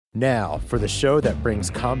Now, for the show that brings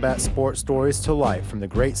combat sports stories to life from the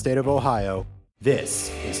great state of Ohio,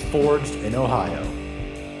 this is Forged in Ohio.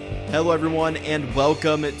 Hello everyone, and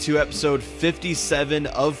welcome to episode 57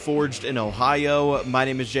 of Forged in Ohio. My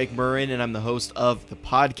name is Jake Murrin, and I'm the host of the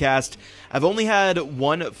podcast. I've only had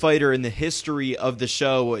one fighter in the history of the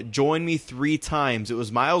show join me 3 times. It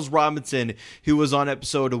was Miles Robinson, who was on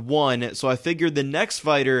episode 1, so I figured the next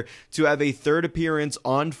fighter to have a third appearance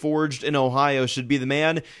on Forged in Ohio should be the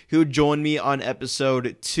man who joined me on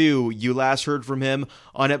episode 2. You last heard from him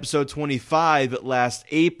on episode 25 last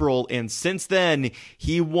April, and since then,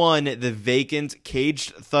 he won the vacant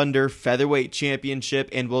Caged Thunder Featherweight Championship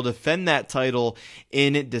and will defend that title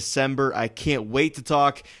in December. I can't wait to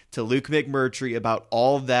talk to Luke McMurtry about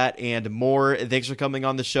all of that and more. Thanks for coming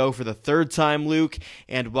on the show for the 3rd time, Luke,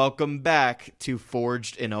 and welcome back to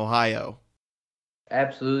Forged in Ohio.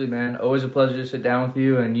 Absolutely, man. Always a pleasure to sit down with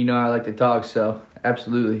you, and you know I like to talk, so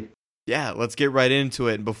absolutely. Yeah, let's get right into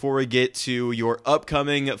it. And before we get to your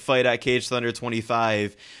upcoming fight at Caged Thunder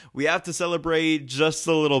 25, we have to celebrate just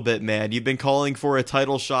a little bit, man. You've been calling for a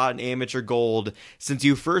title shot in amateur gold since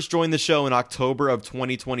you first joined the show in October of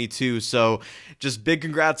 2022. So just big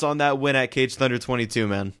congrats on that win at Caged Thunder 22,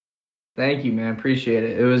 man. Thank you, man. Appreciate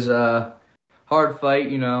it. It was a hard fight,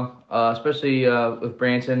 especially with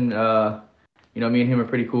Branson. Me and him are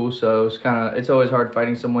pretty cool, so it's always hard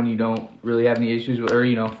fighting someone you don't really have any issues with,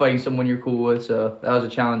 or, fighting someone you're cool with, so that was a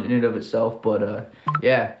challenge in and of itself, but,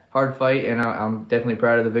 hard fight, and I'm definitely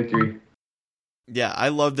proud of the victory. Yeah, I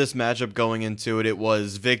love this matchup going into it. It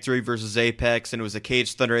was Victory versus Apex, and it was a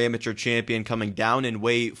Caged Thunder amateur champion coming down in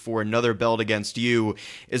weight for another belt against you.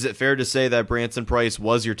 Is it fair to say that Branson Price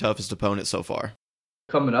was your toughest opponent so far?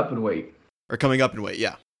 Coming up in weight. Or coming up in weight,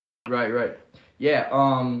 yeah. Right. Yeah,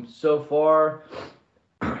 so far,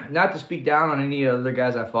 not to speak down on any other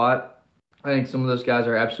guys I fought. I think some of those guys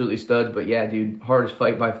are absolutely studs, but yeah, dude, hardest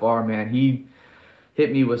fight by far, man. He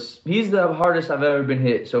hit me he's the hardest I've ever been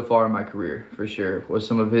hit so far in my career, for sure. Was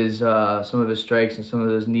some of his strikes and some of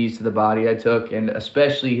those knees to the body I took, and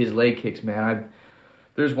especially his leg kicks, man.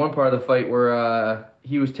 There's one part of the fight where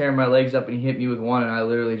he was tearing my legs up and he hit me with one, and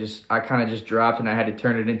I kind of just dropped, and I had to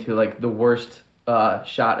turn it into like the worst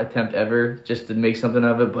shot attempt ever just to make something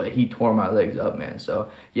of it, but he tore my legs up, man.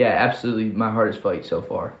 So yeah, absolutely my hardest fight so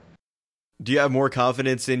far. Do you have more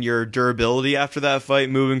confidence in your durability after that fight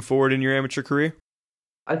moving forward in your amateur career?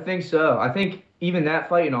 I think so. I think even that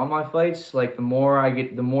fight and all my fights, like the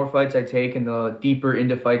more fights I take and the deeper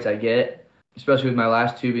into fights I get, especially with my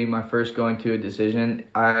last 2 being my first going to a decision,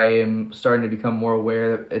 I am starting to become more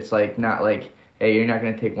aware that it's like not like, hey, you're not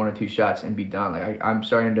going to take 1 or 2 shots and be done. Like I'm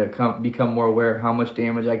starting to become more aware of how much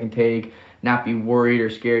damage I can take, not be worried or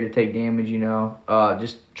scared to take damage,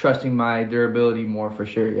 just trusting my durability more for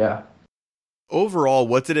sure, yeah. Overall,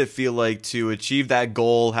 what did it feel like to achieve that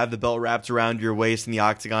goal, have the belt wrapped around your waist in the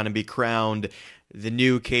octagon, and be crowned the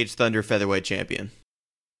new Caged Thunder Featherweight Champion?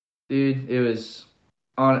 Dude, it was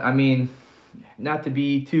not to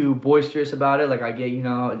be too boisterous about it, like I get,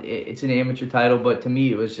 it's an amateur title, but to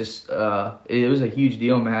me it was just, it was a huge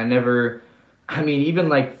deal, man. Even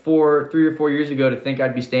like 3 or 4 years ago, to think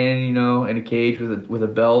I'd be standing, in a cage with a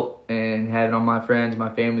belt and having all my friends,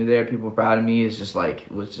 my family there, people proud of me, was just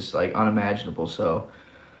like unimaginable. So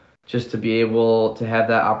just to be able to have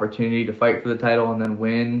that opportunity to fight for the title and then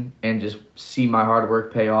win and just see my hard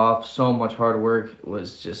work pay off, so much hard work,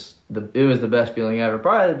 was just it was the best feeling ever.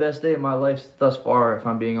 Probably the best day of my life thus far, if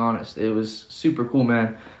I'm being honest. It was super cool,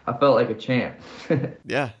 man. I felt like a champ.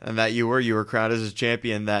 Yeah, and that you were crowned as a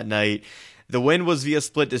champion that night. The win was via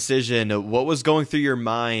split decision. What was going through your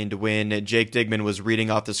mind when Jake Digman was reading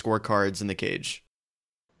off the scorecards in the cage?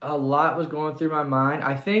 A lot was going through my mind.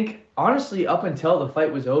 I think, honestly, up until the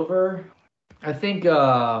fight was over, I think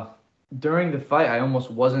during the fight, I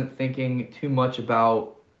almost wasn't thinking too much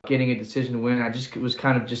about getting a decision win. I just was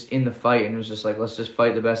kind of just in the fight, and it was just like, let's just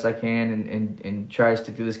fight the best I can and try to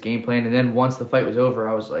stick to this game plan. And then once the fight was over,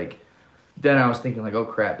 I was thinking like, oh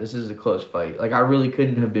crap, this is a close fight. Like I really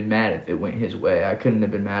couldn't have been mad if it went his way. I couldn't have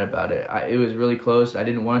been mad about it. It was really close. I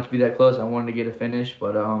didn't want it to be that close. I wanted to get a finish,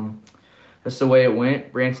 but that's the way it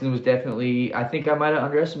went. Branson was definitely, I think I might have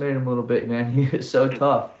underestimated him a little bit, man. He was so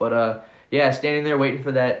tough. But standing there waiting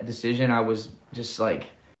for that decision, I was just like,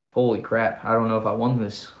 holy crap, I don't know if I won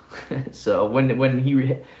this. So when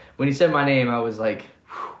he said my name, I was like,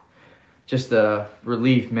 whew, just the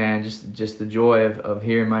relief, man, just the joy of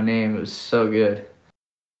hearing my name. It was so good.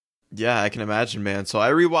 Yeah, I can imagine, man. So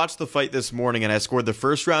I rewatched the fight this morning, and I scored the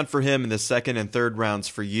first round for him and the second and third rounds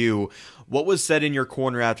for you. What was said in your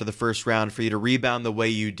corner after the first round for you to rebound the way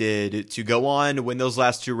you did, to go on, win those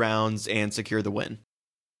last 2 rounds, and secure the win?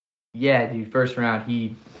 Yeah, dude, first round,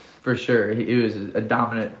 he for sure it was a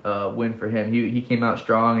dominant win for him. He came out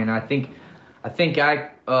strong, and I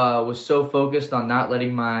was so focused on not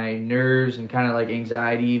letting my nerves and kind of like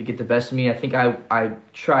anxiety get the best of me. I think I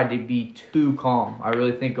tried to be too calm. I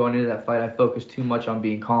really think going into that fight, I focused too much on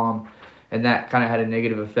being calm, and that kind of had a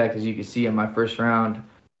negative effect, as you can see in my first round.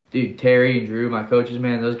 Dude, Terry and Drew, my coaches,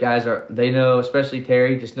 man, those guys they know, especially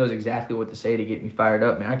Terry, just knows exactly what to say to get me fired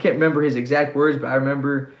up, man. I can't remember his exact words, but I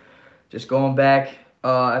remember just going back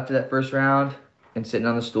after that first round and sitting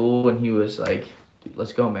on the stool, and he was like, "Dude,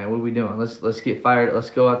 let's go, man. What are we doing? Let's get fired. Let's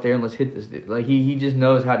go out there and let's hit this dude." Like he just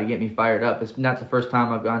knows how to get me fired up. It's not the first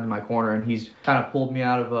time I've gone to my corner, and he's kind of pulled me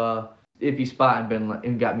out of a iffy spot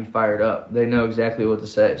and got me fired up. They know exactly what to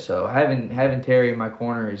say. So having Terry in my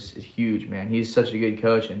corner is huge, man. He's such a good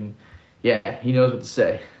coach, and yeah, he knows what to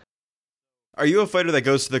say. Are you a fighter that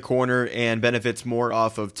goes to the corner and benefits more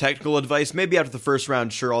off of technical advice? Maybe after the first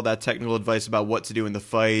round, sure, all that technical advice about what to do in the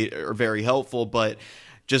fight are very helpful, but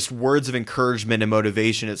just words of encouragement and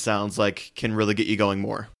motivation, it sounds like, can really get you going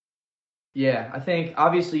more. Yeah, I think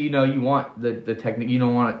obviously you want the technique. You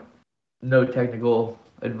don't want no technical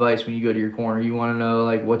advice when you go to your corner. You want to know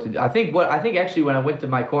like what to do. I think actually when I went to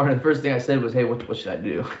my corner, the first thing I said was, "Hey, what should I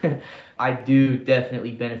do?" I do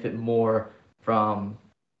definitely benefit more from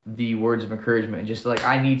the words of encouragement, and just like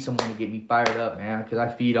I need someone to get me fired up, man, because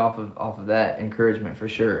I feed off of that encouragement for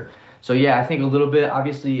sure. So yeah, I think a little bit.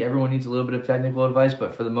 Obviously, everyone needs a little bit of technical advice,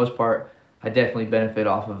 but for the most part, I definitely benefit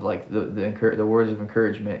off of like the words of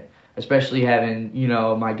encouragement, especially having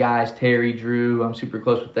my guys Terry, Drew. I'm super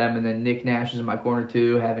close with them, and then Nick Nash is in my corner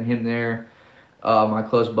too. Having him there, my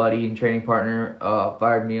close buddy and training partner,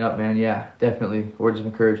 fired me up, man. Yeah, definitely words of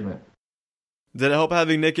encouragement. Did it help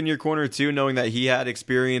having Nick in your corner too, knowing that he had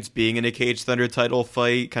experience being in a Cage Thunder title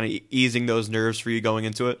fight, kind of easing those nerves for you going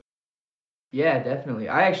into it? Yeah, definitely.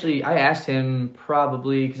 I asked him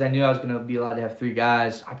probably because I knew I was gonna be allowed to have three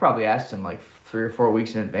guys. I probably asked him like 3 or 4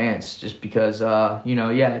 weeks in advance, just because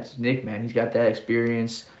yeah, it's Nick, man. He's got that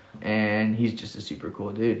experience, and he's just a super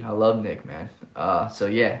cool dude. I love Nick, man. So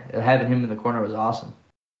yeah, having him in the corner was awesome.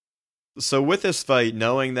 So with this fight,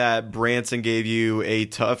 knowing that Branson gave you a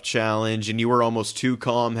tough challenge and you were almost too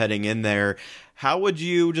calm heading in there, how would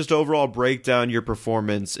you just overall break down your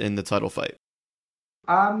performance in the title fight?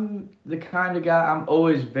 I'm the kind of guy, I'm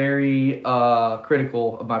always very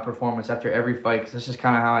critical of my performance after every fight because this is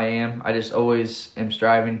kind of how I am. I just always am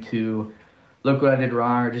striving to look what I did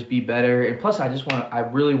wrong or just be better. And plus, I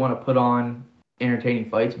really want to put on entertaining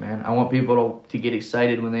fights, man. I want people to get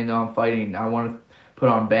excited when they know I'm fighting. I want to put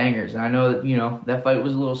on bangers. And I know that, that fight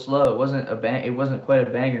was a little slow. It wasn't quite a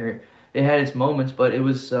banger. It had its moments, but it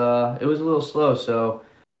was a little slow. So,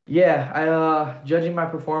 yeah, judging my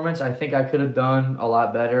performance, I think I could have done a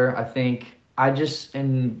lot better. I think I just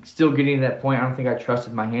am still getting to that point. I don't think I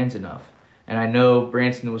trusted my hands enough. And I know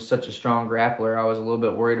Branson was such a strong grappler. I was a little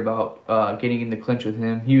bit worried about getting in the clinch with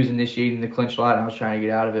him. He was initiating the clinch a lot, and I was trying to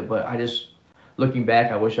get out of it. But looking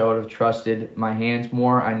back, I wish I would have trusted my hands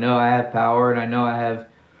more. I know I have power, and I know I have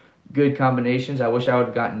good combinations. I wish I would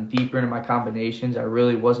have gotten deeper into my combinations. I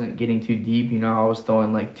really wasn't getting too deep. I was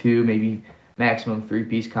throwing like two, maybe maximum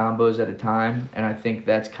three-piece combos at a time. And I think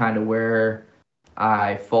that's kind of where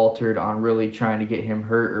I faltered on really trying to get him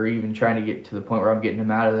hurt or even trying to get to the point where I'm getting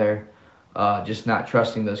him out of there. Just not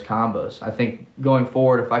trusting those combos. I think going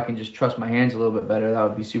forward, if I can just trust my hands a little bit better, that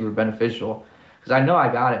would be super beneficial. Because I know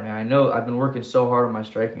I got it, man. I know I've been working so hard on my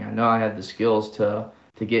striking. I know I have the skills to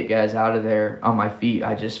get guys out of there on my feet.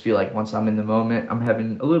 I just feel like once I'm in the moment, I'm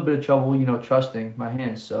having a little bit of trouble, trusting my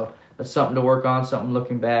hands. So that's something to work on, something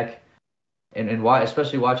looking back. And why,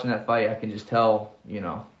 especially watching that fight, I can just tell,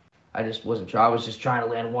 I just wasn't trying. I was just trying to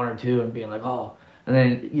land one or two and being like, oh. And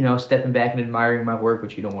then, stepping back and admiring my work,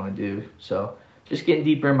 which you don't want to do. So just getting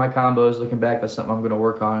deeper in my combos, looking back, that's something I'm going to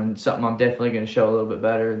work on, something I'm definitely going to show a little bit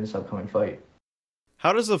better in this upcoming fight.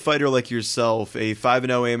 How does a fighter like yourself, a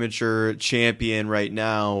 5-0 amateur champion right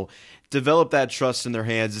now, develop that trust in their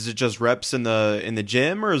hands? Is it just reps in the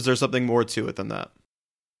gym, or is there something more to it than that?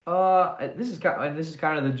 This is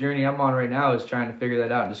kind of the journey I'm on right now, is trying to figure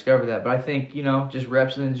that out and discover that. But I think, just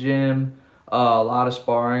reps in the gym, a lot of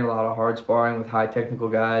sparring, a lot of hard sparring with high technical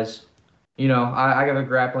guys. I have a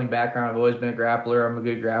grappling background. I've always been a grappler. I'm a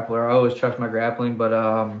good grappler. I always trust my grappling. But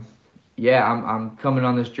yeah, I'm coming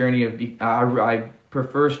on this journey of I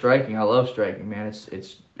prefer striking. I love striking, man.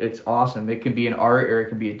 It's awesome. It can be an art or it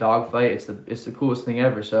can be a dogfight. It's the coolest thing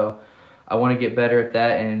ever. So I want to get better at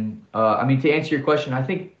that. And to answer your question, I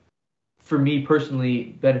think for me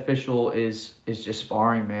personally, beneficial is just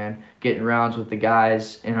sparring, man. Getting rounds with the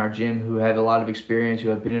guys in our gym who have a lot of experience, who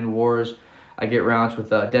have been in wars. I get rounds with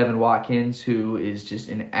Devin Watkins, who is just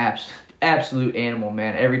an absolute animal,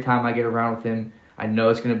 man. Every time I get around with him, I know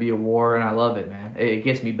it's going to be a war, and I love it, man. It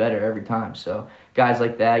gets me better every time. So guys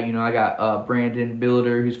like that, I got Brandon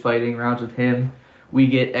Billiter, who's fighting rounds with him. We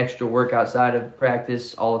get extra work outside of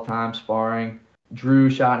practice all the time, sparring. Drew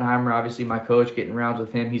Schottenheimer, obviously my coach, getting rounds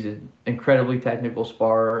with him. He's an incredibly technical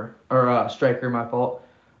striker, my fault.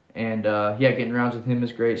 And getting rounds with him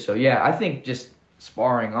is great. So yeah, I think just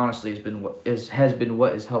sparring honestly has been what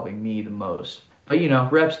is helping me the most. But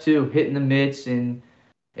reps too, hitting the mitts and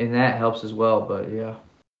that helps as well. But yeah.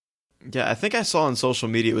 Yeah, I think I saw on social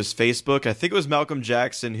media, it was Facebook, I think it was Malcolm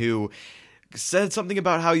Jackson who said something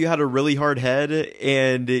about how you had a really hard head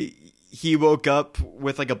and he woke up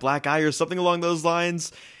with like a black eye or something along those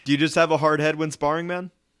lines. Do you just have a hard head when sparring,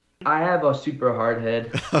 man? I have a super hard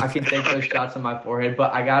head. Okay. I can take those shots on my forehead,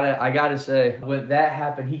 but I gotta say, when that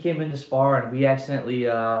happened, he came in to spar and we accidentally,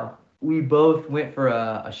 we both went for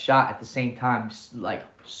a shot at the same time, like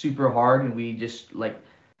super hard, and we just like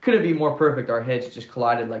couldn't be more perfect. Our heads just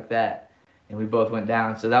collided like that, and we both went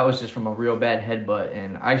down. So that was just from a real bad headbutt,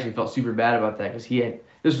 and I actually felt super bad about that because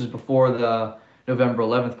this was before the November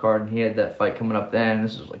 11th card, and he had that fight coming up then.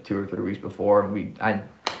 This was like 2 or 3 weeks before, and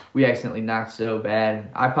we accidentally knocked so bad.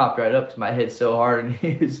 I popped right up because my head's so hard, and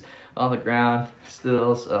he was on the ground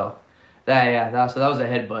still. So that was a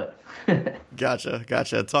headbutt.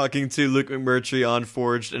 Gotcha. Talking to Luke McMurtry on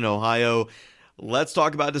Forged in Ohio. Let's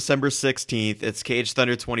talk about December 16th. It's Cage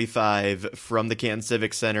Thunder 25 from the Canton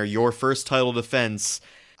Civic Center, your first title defense.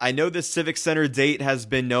 I know this Civic Center date has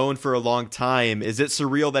been known for a long time. Is it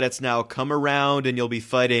surreal that it's now come around and you'll be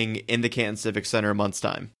fighting in the Canton Civic Center a month's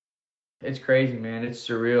time? It's crazy, man. It's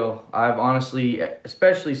surreal. I've honestly,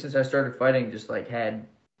 especially since I started fighting, just like had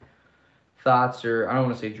thoughts, or I don't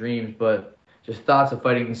want to say dreams, but just thoughts of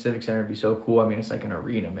fighting in the Civic Center would be so cool. I mean, it's like an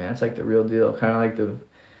arena, man. It's like the real deal, kind of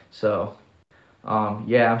like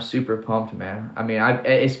I'm super pumped, man. I mean, I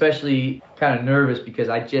especially kind of nervous because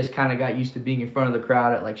I just kind of got used to being in front of the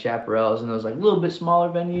crowd at like Chaparral's and those like little bit smaller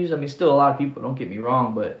venues. I mean, still a lot of people, don't get me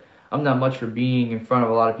wrong, but I'm not much for being in front of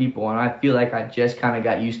a lot of people, and I feel like I just kind of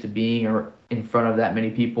got used to being in front of that many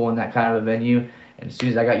people in that kind of a venue. And as soon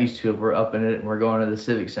as I got used to it, we're up in it and we're going to the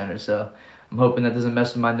Civic Center. So I'm hoping that doesn't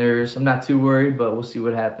mess with my nerves. I'm not too worried, but we'll see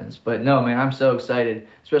what happens. But no, man, I'm so excited,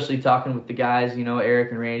 especially talking with the guys,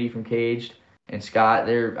 Eric and Randy from Caged and Scott.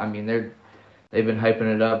 They've been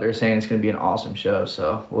hyping it up. They're saying it's going to be an awesome show.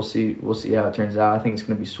 So we'll see how it turns out. I think it's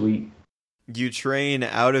going to be sweet. You train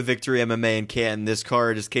out of Victory MMA in Canton. This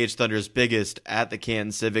card is Cage Thunder's biggest at the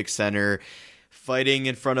Canton Civic Center, fighting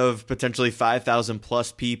in front of potentially 5,000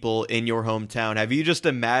 plus people in your hometown. Have you just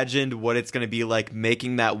imagined what it's going to be like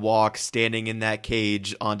making that walk, standing in that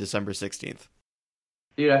cage on December 16th?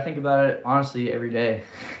 Dude, I think about it honestly every day.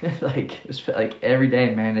 like every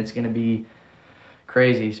day, man. It's going to be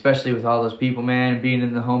crazy, especially with all those people, man, being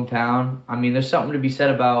in the hometown. I mean, there's something to be said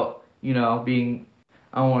about, being,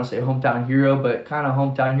 I don't want to say hometown hero, but kind of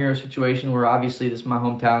hometown hero situation where obviously this is my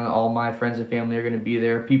hometown. All my friends and family are going to be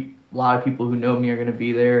there. A lot of people who know me are going to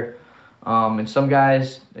be there. And some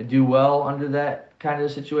guys do well under that kind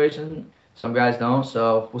of situation. Some guys don't,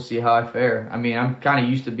 so we'll see how I fare. I mean, I'm kind of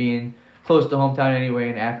used to being close to hometown anyway,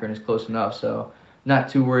 and Akron is close enough, so not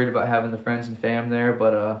too worried about having the friends and fam there,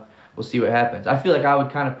 but we'll see what happens. I feel like I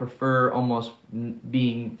would kind of prefer almost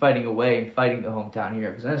fighting away and fighting the hometown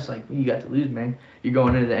hero, because then it's like, you got to lose, man. You're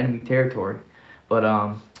going into the enemy territory. But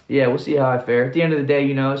we'll see how I fare. At the end of the day,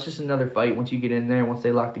 it's just another fight. Once you get in there, once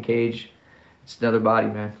they lock the cage, it's another body,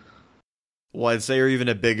 man. Well, I'd say you're even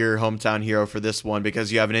a bigger hometown hero for this one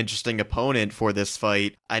because you have an interesting opponent for this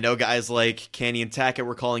fight. I know guys like Canyon Tackett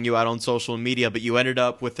were calling you out on social media, but you ended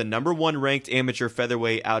up with the number 1 ranked amateur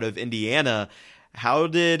featherweight out of Indiana. How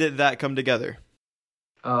did that come together?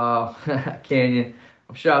 Canyon.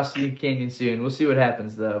 I'm sure I'll see Canyon soon. We'll see what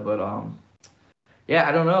happens though. But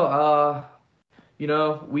I don't know.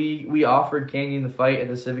 We offered Canyon the fight at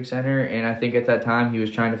the Civic Center, and I think at that time he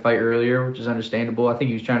was trying to fight earlier, which is understandable. I think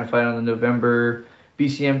he was trying to fight on the November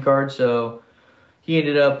BCM card, so he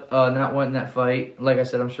ended up not wanting that fight. Like I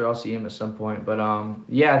said, I'm sure I'll see him at some point. But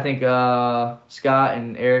I think Scott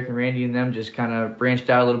and Eric and Randy and them just kind of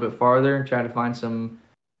branched out a little bit farther and tried to find some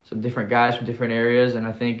different guys from different areas. And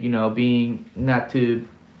I think being not to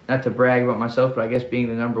brag about myself, but I guess being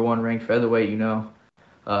the number 1 ranked featherweight,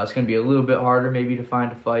 it's going to be a little bit harder maybe to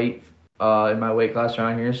find a fight in my weight class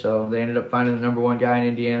around here. So they ended up finding the number 1 guy in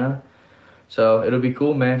Indiana. So it'll be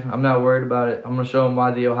cool, man. I'm not worried about it. I'm going to show them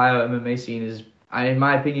why the Ohio MMA scene is, in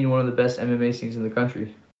my opinion, one of the best MMA scenes in the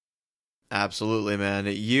country. Absolutely, man.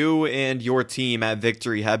 You and your team at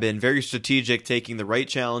Victory have been very strategic, taking the right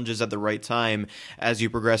challenges at the right time as you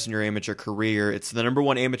progress in your amateur career. It's the number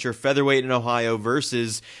one amateur featherweight in Ohio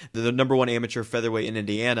versus the number one amateur featherweight in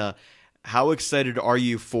Indiana. How excited are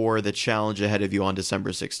you for the challenge ahead of you on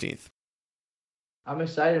December 16th? I'm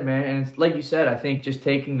excited, man. And it's, like you said, I think just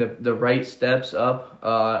taking the right steps up,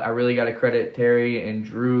 I really got to credit Terry and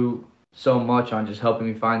Drew so much on just helping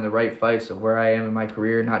me find the right fights of where I am in my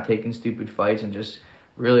career, not taking stupid fights and just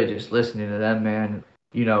really just listening to them, man.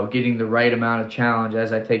 Getting the right amount of challenge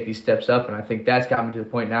as I take these steps up. And I think that's got me to the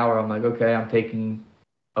point now where I'm like, okay, I'm taking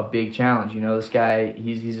a big challenge. This guy,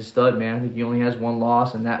 he's a stud, man. I think he only has one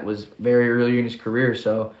loss, and that was very early in his career.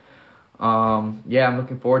 So, yeah, I'm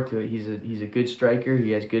looking forward to it. He's a good striker.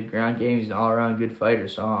 He has good ground game. He's an all-around good fighter.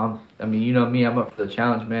 So, you know me, I'm up for the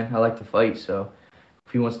challenge, man. I like to fight, so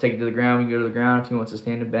if he wants to take it to the ground, we can go to the ground. If he wants to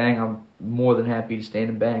stand and bang, I'm more than happy to stand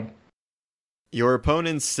and bang. Your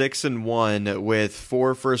opponent's 6-1 with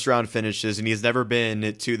 4 first-round finishes, and he's never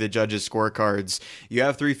been to the judges' scorecards. You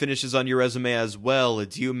have 3 finishes on your resume as well.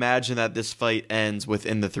 Do you imagine that this fight ends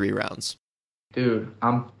within the 3 rounds? Dude,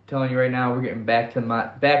 I'm telling you right now, we're getting back to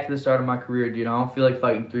the start of my career, dude. I don't feel like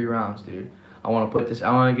fighting 3 rounds, dude. I want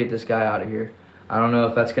to get this guy out of here. I don't know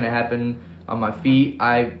if that's gonna happen on my feet.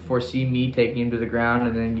 I foresee me taking him to the ground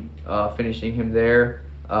and then finishing him there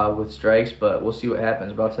with strikes, but we'll see what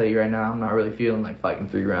happens. But I'll tell you right now, I'm not really feeling like fighting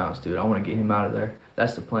 3 rounds, dude. I want to get him out of there.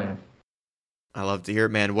 That's the plan. I love to hear it,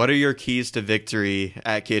 man. What are your keys to victory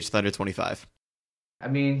at Cage Thunder 25? I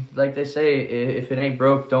mean, like they say, if it ain't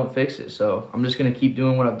broke, don't fix it. So I'm just gonna keep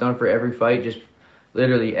doing what I've done for every fight, just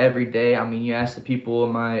literally every day. I mean, you ask the people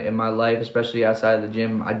in my life, especially outside of the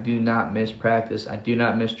gym, I do not miss practice. I do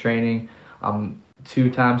not miss training. 2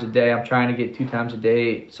 times a day. I'm trying to get 2 times a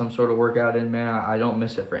day some sort of workout in, man. I don't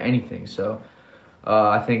miss it for anything. So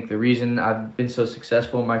I think the reason I've been so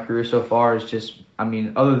successful in my career so far is just,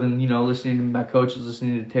 other than, listening to my coaches,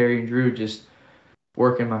 listening to Terry and Drew, just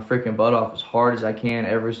working my freaking butt off as hard as I can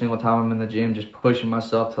every single time I'm in the gym, just pushing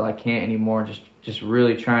myself till I can't anymore, just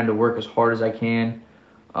really trying to work as hard as I can,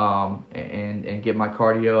 and get my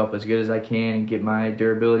cardio up as good as I can and get my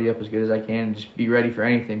durability up as good as I can and just be ready for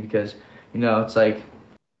anything because, it's like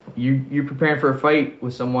you're preparing for a fight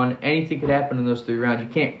with someone. Anything could happen in those 3 rounds. You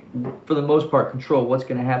can't, for the most part, control what's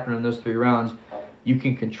going to happen in those 3 rounds. You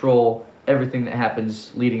can control everything that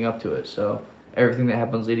happens leading up to it. So everything that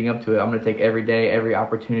happens leading up to it, I'm going to take every day, every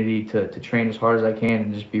opportunity to train as hard as I can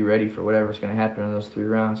and just be ready for whatever's going to happen in those 3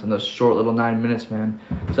 rounds. And those short little 9 minutes, man,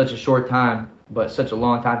 such a short time, but such a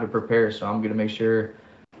long time to prepare. So I'm going to make sure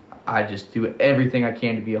I just do everything I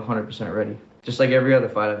can to be 100% ready, just like every other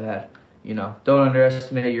fight I've had. Don't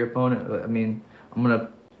underestimate your opponent. I'm going to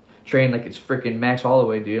train like it's freaking Max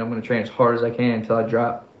Holloway, dude. I'm going to train as hard as I can until I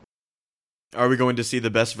drop. Are we going to see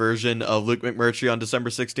the best version of Luke McMurtry on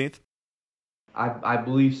December 16th? I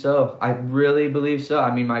believe so. I really believe so.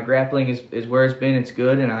 My grappling is where it's been. It's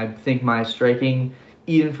good, and I think my striking,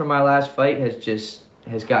 even from my last fight,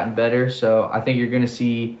 has gotten better. So I think you're going to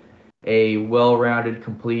see a well-rounded,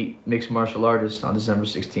 complete mixed martial artist on December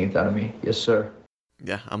 16th out of me. Yes, sir.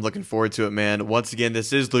 Yeah, I'm looking forward to it, man. Once again,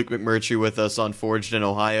 this is Luke McMurtry with us on Forged in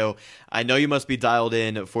Ohio. I know you must be dialed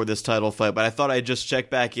in for this title fight, but I thought I'd just check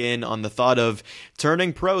back in on the thought of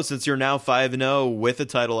turning pro since you're now 5-0 with a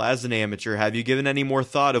title as an amateur. Have you given any more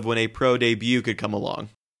thought of when a pro debut could come along?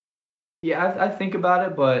 Yeah, I think about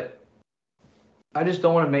it, but I just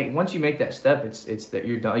don't want to once you make that step, it's that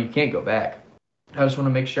you're done. You can't go back. I just want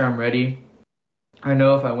to make sure I'm ready. I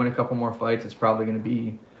know if I win a couple more fights, it's probably going to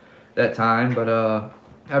be that time, but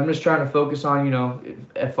I'm just trying to focus on,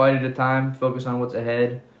 a fight at a time, focus on what's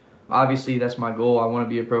ahead. Obviously, that's my goal. I want to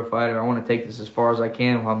be a pro fighter. I want to take this as far as I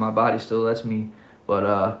can while my body still lets me.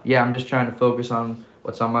 But, yeah, I'm just trying to focus on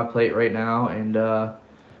what's on my plate right now, and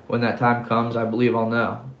when that time comes, I believe I'll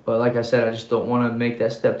know. But like I said, I just don't want to make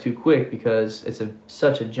that step too quick because it's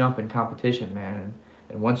such a jump in competition, man.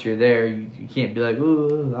 And once you're there, you can't be like,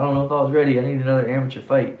 ooh, I don't know if I was ready. I need another amateur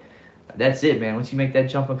fight. That's it, man. Once you make that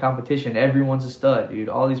jump in competition, everyone's a stud, dude.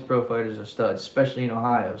 All these pro fighters are studs, especially in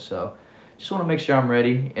Ohio. So just want to make sure I'm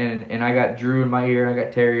ready. And I got Drew in my ear, I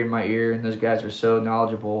got Terry in my ear, and those guys are so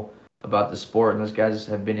knowledgeable about the sport, and those guys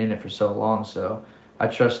have been in it for so long. So I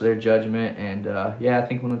trust their judgment. And, yeah, I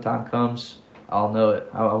think when the time comes, I'll know it.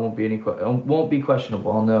 I won't be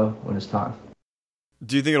questionable. I'll know when it's time.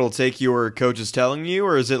 Do you think it'll take your coaches telling you,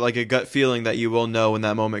 or is it like a gut feeling that you will know when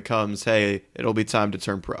that moment comes, hey, it'll be time to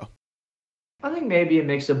turn pro? I think maybe a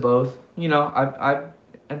mix of both.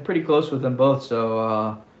 I'm pretty close with them both,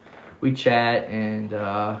 so we chat, and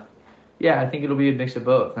yeah, I think it'll be a mix of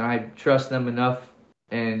both. And I trust them enough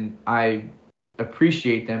and I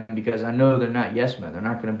appreciate them because I know they're not yes men. They're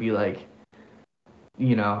not going to be like,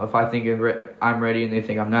 if I think I'm ready and they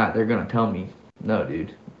think I'm not, they're going to tell me, no,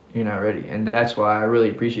 dude, you're not ready. And that's why I really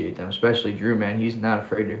appreciate them, especially Drew, man. He's not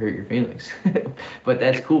afraid to hurt your feelings. But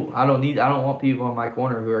that's cool. I don't want people in my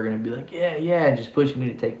corner who are going to be like, yeah, yeah, and just pushing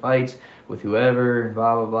me to take fights with whoever and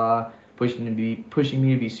blah, blah, blah, pushing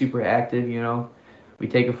me to be super active, We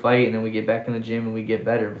take a fight and then we get back in the gym and we get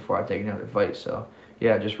better before I take another fight. So,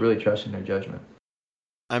 yeah, just really trusting their judgment.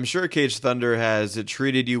 I'm sure Cage Thunder has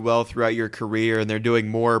treated you well throughout your career, and they're doing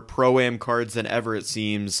more Pro-Am cards than ever, it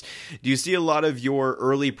seems. Do you see a lot of your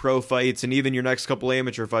early pro fights, and even your next couple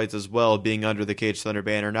amateur fights as well, being under the Cage Thunder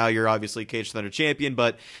banner? Now you're obviously Cage Thunder champion,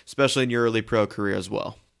 but especially in your early pro career as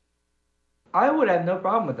well. I would have no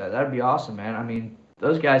problem with that. That'd be awesome, man. I mean,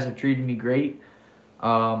 those guys have treated me great.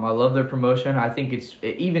 I love their promotion. I think it's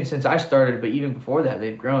even since I started, but even before that,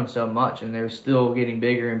 they've grown so much, and they're still getting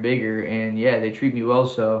bigger and bigger. And yeah, they treat me well.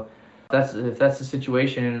 So if that's the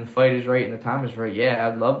situation and the fight is right and the time is right, yeah,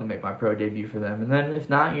 I'd love to make my pro debut for them. And then if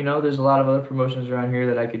not, there's a lot of other promotions around here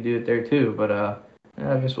that I could do it there too. But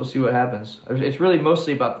yeah, I guess we'll see what happens. It's really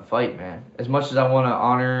mostly about the fight, man. As much as I want to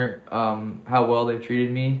honor how well they've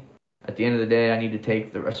treated me, at the end of the day, I need to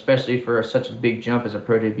take especially for such a big jump as a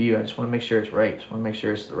pro debut. I just want to make sure it's right. Just want to make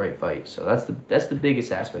sure it's the right fight. So that's the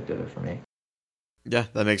biggest aspect of it for me. Yeah,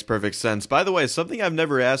 that makes perfect sense. By the way, something I've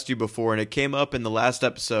never asked you before, and it came up in the last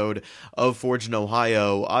episode of Forged in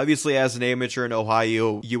Ohio. Obviously, as an amateur in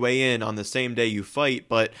Ohio, you weigh in on the same day you fight,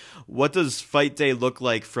 but what does fight day look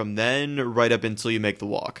like from then right up until you make the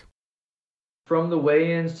walk? From the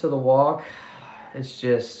weigh-ins to the walk, it's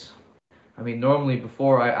just... I mean, normally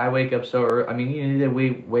before I wake up so early. I mean, they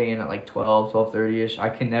weigh in at like 12:30ish. I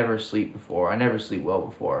can never sleep before. I never sleep well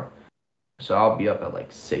before. So I'll be up at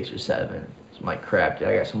like 6 or 7. It's like, crap, dude,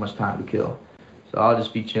 I got so much time to kill. So I'll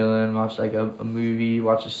just be chilling, watch like a movie,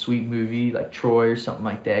 watch a sweet movie like Troy or something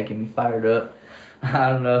like that, get me fired up. I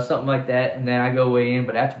don't know, something like that. And then I go weigh in.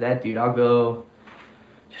 But after that, dude, I'll go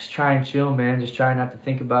just try and chill, man. Just try not to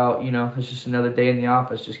think about, it's just another day in the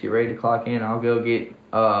office. Just get ready to clock in. I'll go get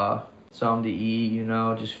something to eat,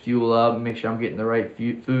 just fuel up, make sure I'm getting the right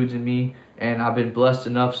foods in me. And I've been blessed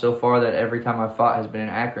enough so far that every time I fought has been in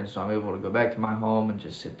Akron, so I'm able to go back to my home and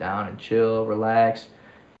just sit down and chill, relax,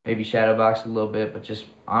 maybe shadow box a little bit, but just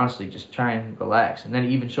honestly just try and relax. And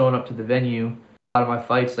then even showing up to the venue, a lot of my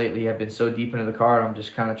fights lately have been so deep into the card, I'm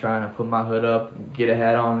just kind of trying to put my hood up, get a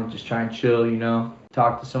hat on, and just try and chill,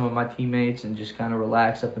 talk to some of my teammates and just kind of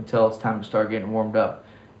relax up until it's time to start getting warmed up.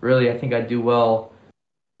 Really, I think I do well.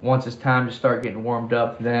 Once it's time to start getting warmed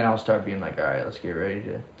up, then I'll start being like, all right, let's get ready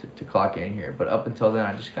to clock in here. But up until then,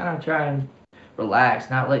 I just kind of try and relax,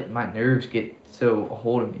 not let my nerves get so a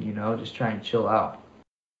hold of me, just try and chill out.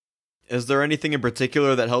 Is there anything in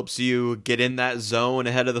particular that helps you get in that zone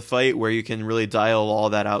ahead of the fight where you can really dial all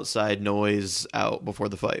that outside noise out before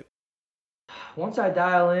the fight? Once I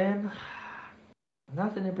dial in,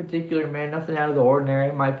 nothing in particular, man, nothing out of the ordinary.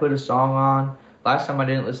 I might put a song on. Last time I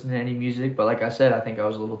didn't listen to any music, but like I said, I think I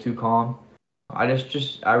was a little too calm. I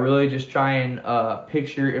really just try and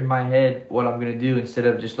picture in my head what I'm gonna do instead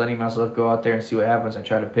of just letting myself go out there and see what happens. I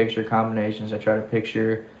try to picture combinations. I try to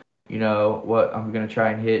picture, what I'm gonna try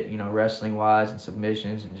and hit, wrestling wise and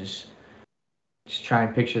submissions, and just try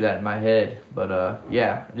and picture that in my head. But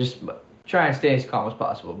yeah, just try and stay as calm as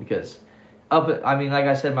possible because like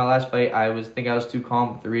I said, my last fight, I was too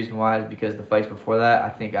calm. But the reason why is because the fights before that, I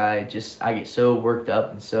think I get so worked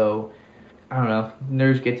up and so, I don't know,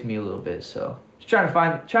 nerves get to me a little bit. So just trying to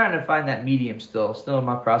find that medium still in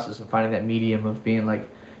my process of finding that medium of being like,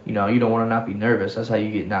 you don't want to not be nervous. That's how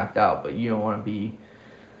you get knocked out, but you don't want to be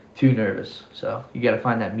too nervous. So you got to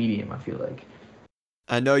find that medium, I feel like.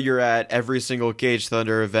 I know you're at every single Cage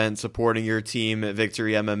Thunder event supporting your team at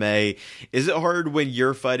Victory MMA. Is it hard when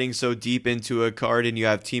you're fighting so deep into a card and you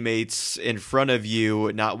have teammates in front of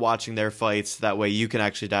you not watching their fights? That way you can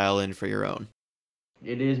actually dial in for your own.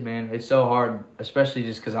 It is, man. It's so hard, especially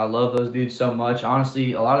just because I love those dudes so much.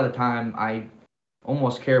 Honestly, a lot of the time I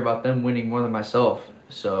almost care about them winning more than myself.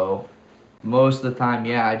 So most of the time,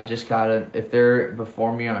 yeah, I just gotta, if they're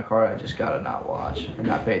before me on a card, I just gotta not watch and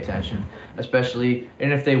not pay attention. Especially,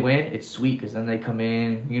 and if they win, it's sweet because then they come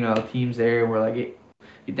in, teams there where like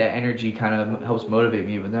that energy kind of helps motivate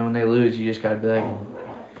me. But then when they lose, you just gotta be like,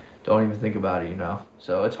 don't even think about it,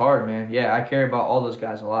 So it's hard, man. Yeah, I care about all those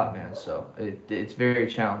guys a lot, man. So it's very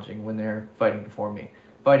challenging when they're fighting before me.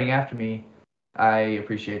 Fighting after me, I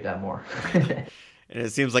appreciate that more. And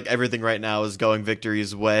it seems like everything right now is going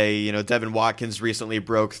Victory's way. You know, Devin Watkins recently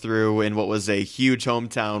broke through in what was a huge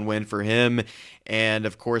hometown win for him. And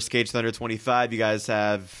of course, Cage Thunder 25, you guys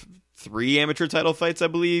have 3 amateur title fights, I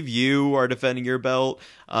believe. You are defending your belt.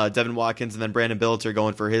 Devin Watkins and then Brandon Billiter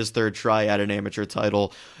going for his 3rd try at an amateur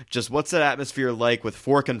title. Just what's that atmosphere like with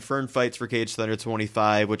 4 confirmed fights for Cage Thunder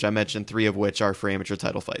 25, which I mentioned 3 of which are for amateur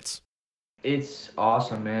title fights? It's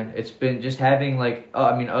awesome, man. It's been just having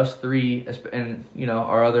us 3 and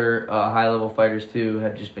our other high-level fighters too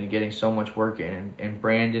have just been getting so much work in, and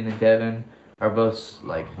Brandon and Devin are both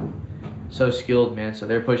like so skilled, man. So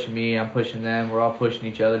they're pushing me, I'm pushing them. We're all pushing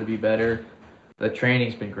each other to be better. The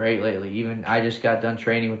training's been great lately. Even I just got done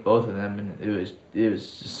training with both of them, and it was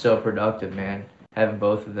just so productive, man. Having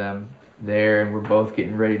both of them there, and we're both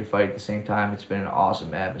getting ready to fight at the same time. It's been an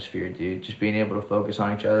awesome atmosphere, dude. Just being able to focus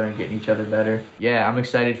on each other and getting each other better. Yeah, I'm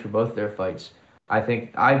excited for both their fights. I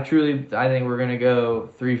think we're gonna go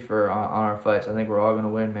 3 on our fights. I think we're all gonna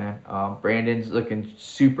win, man. Brandon's looking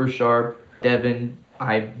super sharp. Devin,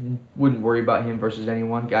 I wouldn't worry about him versus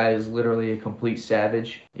anyone. Guy is literally a complete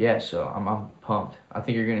savage. Yeah, so I'm pumped. I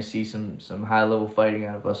think you're gonna see some high level fighting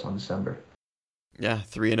out of us on December. Yeah,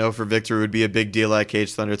 3-0 for victory would be a big deal at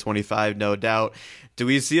Cage Thunder 25, no doubt. Do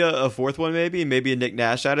we see a 4th one maybe? Maybe a Nick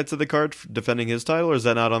Nash added to the card defending his title, or is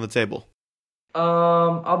that not on the table?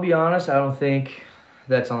 I'll be honest, I don't think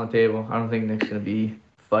that's on the table. I don't think Nick's going to be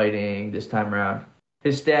fighting this time around.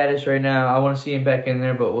 His status right now, I want to see him back in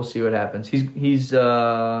there, but we'll see what happens. He's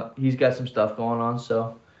got some stuff going on,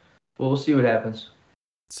 so we'll see what happens.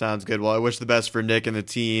 Sounds good. Well, I wish the best for Nick and the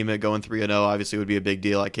team. Going 3-0 obviously would be a big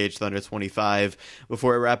deal at Cage Thunder 25.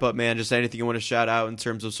 Before I wrap up, man, just anything you want to shout out in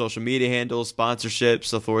terms of social media handles, sponsorships,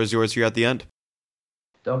 the floor is yours here at the end.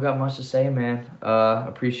 Don't got much to say, man.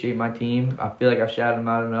 Appreciate my team. I feel like I've shouted them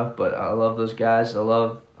out enough, but I love those guys. I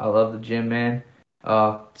love the gym, man.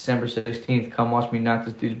 December 16th, come watch me knock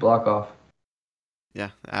this dude's block off.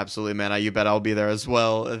 Yeah, absolutely, man. You bet I'll be there as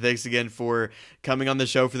well. Thanks again for coming on the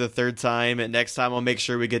show for the 3rd time. Next time, I'll make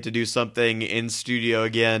sure we get to do something in studio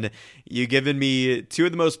again. You've given me 2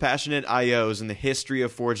 of the most passionate IOs in the history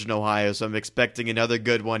of Forged in Ohio, so I'm expecting another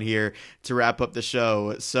good one here to wrap up the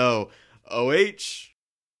show. So, OH.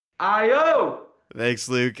 IO! Thanks,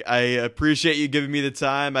 Luke. I appreciate you giving me the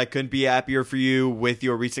time. I couldn't be happier for you with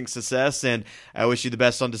your recent success, and I wish you the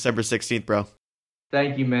best on December 16th, bro.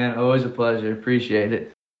 Thank you, man. Always a pleasure. Appreciate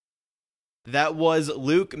it. That was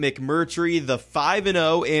Luke McMurtry, the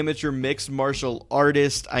 5-0 amateur mixed martial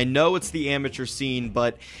artist. I know it's the amateur scene,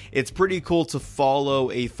 but it's pretty cool to follow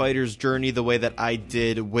a fighter's journey the way that I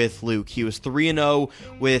did with Luke. He was 3-0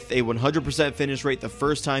 with a 100% finish rate the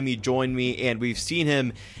first time he joined me, and we've seen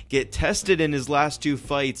him get tested in his last 2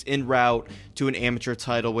 fights en route to an amateur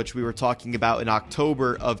title, which we were talking about in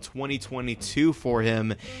October of 2022 for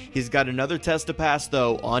him. He's got another test to pass,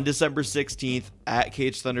 though, on December 16th at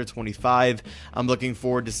Cage Thunder 25. I'm looking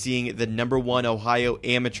forward to seeing the #1 Ohio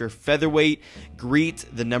amateur featherweight greet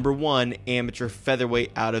the #1 amateur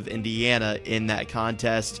featherweight out of Indiana in that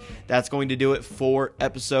contest. That's going to do it for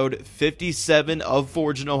episode 57 of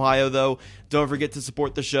Forged in Ohio, though. Don't forget to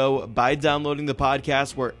support the show by downloading the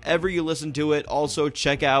podcast wherever you listen to it. Also,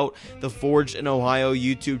 check out the Forged in Ohio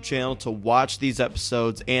YouTube channel to watch these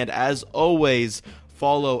episodes. And as always,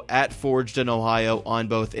 follow at Forged in Ohio on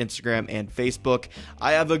both Instagram and Facebook.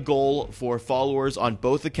 I have a goal for followers on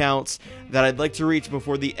both accounts that I'd like to reach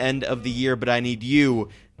before the end of the year, but I need you,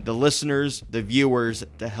 the listeners, the viewers,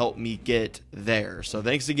 to help me get there. So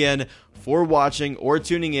thanks again for watching or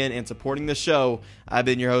tuning in and supporting the show. I've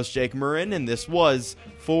been your host, Jake Murrin, and this was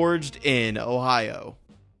Forged in Ohio.